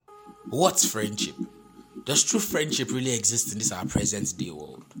What's friendship? Does true friendship really exist in this our present day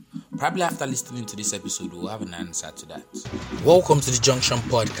world? Probably after listening to this episode, we'll have an answer to that. Welcome to the Junction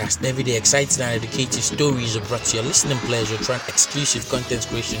Podcast. Every day, exciting and educative stories are brought to your listening pleasure through an exclusive content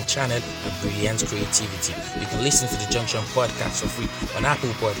creation channel and brilliant creativity. You can listen to the Junction Podcast for free on Apple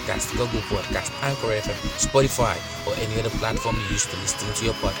Podcasts, Google Podcasts, Anchor FM, Spotify, or any other platform you use to listen to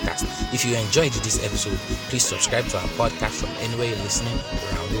your podcast. If you enjoyed this episode, please subscribe to our podcast from anywhere you're listening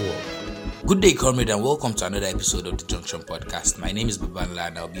around the world. Good day, comrade, and welcome to another episode of the Junction Podcast. My name is Babanla,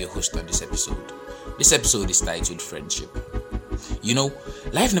 and I'll be your host on this episode. This episode is titled Friendship. You know,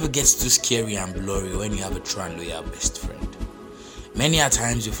 life never gets too scary and blurry when you have a true and loyal best friend. Many a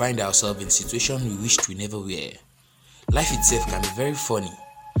times we find ourselves in situations we wished we never were. Life itself can be very funny,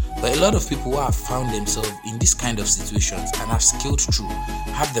 but a lot of people who have found themselves in this kind of situations and have scaled through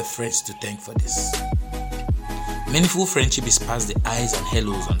have their friends to thank for this. Meaningful friendship is past the highs and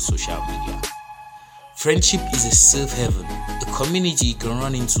hellos on social media. Friendship is a safe haven, a community you can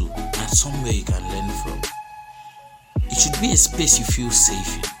run into, and somewhere you can learn from. It should be a space you feel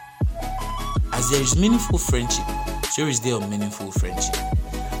safe in. As there is meaningful friendship, so is there unmeaningful friendship.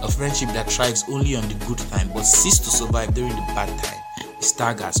 A friendship that thrives only on the good time but ceases to survive during the bad time is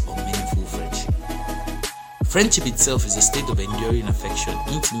tagged as unmeaningful friendship. Friendship itself is a state of enduring affection,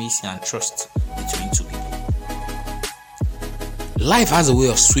 intimacy, and trust between two people. Life has a way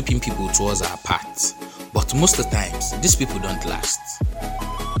of sweeping people towards our paths, but most of the times, these people don't last.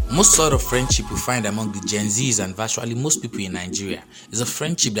 Most sort of friendship we find among the Gen Zs and virtually most people in Nigeria is a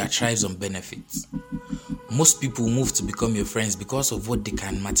friendship that thrives on benefits. Most people move to become your friends because of what they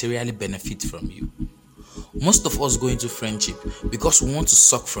can materially benefit from you. Most of us go into friendship because we want to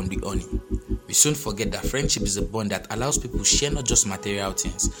suck from the honey. We soon forget that friendship is a bond that allows people to share not just material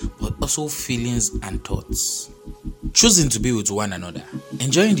things, but also feelings and thoughts. Choosing to be with one another,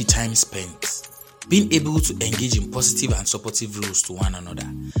 enjoying the time spent, being able to engage in positive and supportive roles to one another.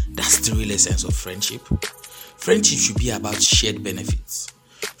 That's the real essence of friendship. Friendship should be about shared benefits.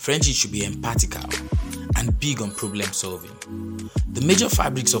 Friendship should be empathical and big on problem solving. The major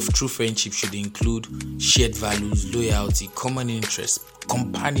fabrics of true friendship should include shared values, loyalty, common interests,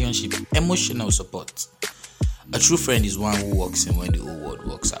 companionship, emotional support. A true friend is one who walks in when the whole world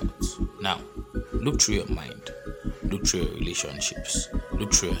walks out. Now, look through your mind, look through your relationships,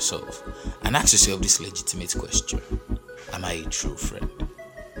 look through yourself, and ask yourself this legitimate question: am I a true friend?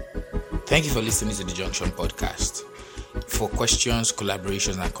 Thank you for listening to the Junction Podcast. For questions,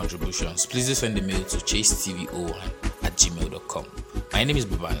 collaborations, and contributions, please do send a mail to chasetv01@gmail.com. My name is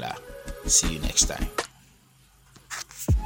Babanla. See you next time.